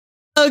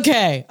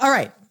Okay. All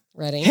right.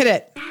 Ready? Hit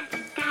it.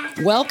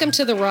 Welcome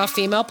to the Raw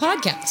Female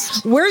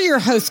Podcast. We're your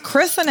hosts,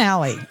 Chris and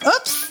Allie.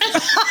 Oops.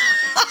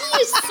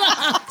 You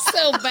suck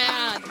so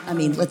bad. I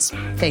mean, let's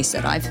face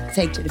it, I've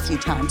faked it a few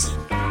times.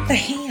 The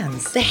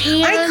hands. The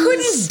hands. I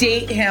couldn't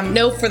date him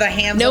for the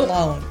hands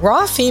alone.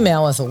 Raw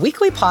Female is a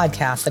weekly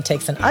podcast that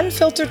takes an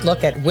unfiltered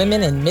look at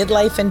women in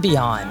midlife and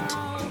beyond.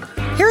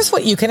 Here's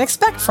what you can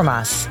expect from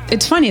us.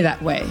 It's funny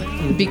that way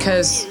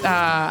because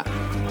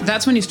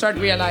that's when you start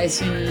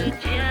realizing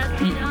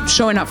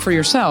showing up for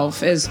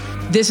yourself is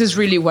this is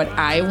really what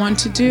I want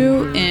to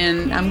do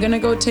and I'm going to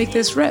go take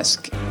this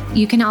risk.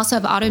 You can also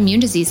have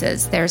autoimmune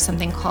diseases. There's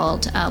something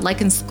called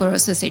lichen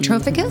sclerosus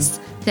atrophicus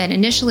that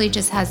initially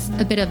just has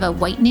a bit of a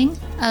whitening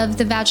of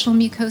the vaginal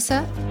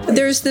mucosa.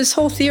 There's this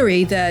whole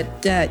theory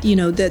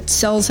that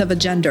cells have a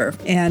gender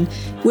and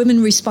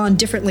women respond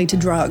differently to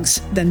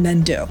drugs than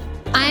men do.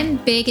 I'm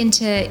big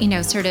into,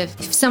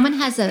 if someone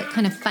has a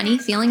kind of funny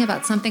feeling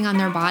about something on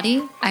their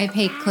body, I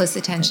pay close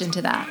attention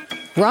to that.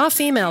 Raw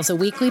Female is a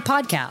weekly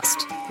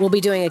podcast. We'll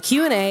be doing a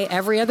Q&A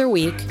every other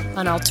week.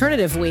 On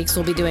alternative weeks,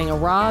 we'll be doing a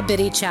raw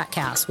bitty chat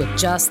cast with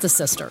just the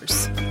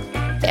sisters.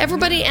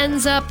 Everybody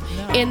ends up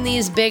in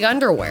these big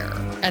underwear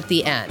at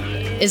the end.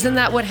 Isn't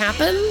that what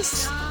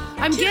happens?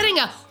 I'm getting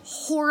a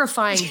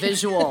horrifying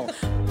visual.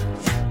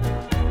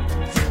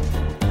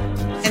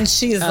 And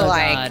she's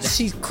God.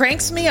 she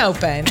cranks me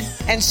open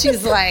and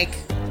she's like,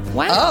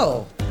 Wow.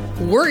 oh,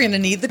 we're going to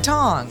need the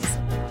tongs.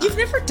 You've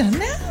never done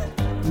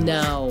that?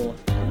 No.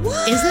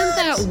 What? Isn't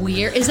that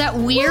weird? Is that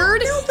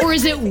weird? Well, no, or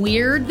is it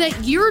weird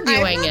that you're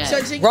doing I'm not it?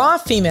 judging. Raw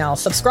Female.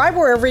 Subscribe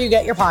wherever you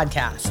get your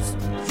podcasts.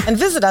 And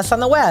visit us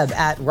on the web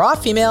at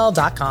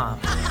rawfemale.com.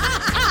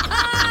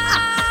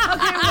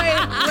 Okay,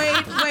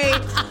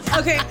 wait.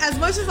 Okay, as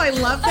much as I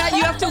love that,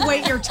 you have to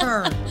wait your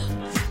turn.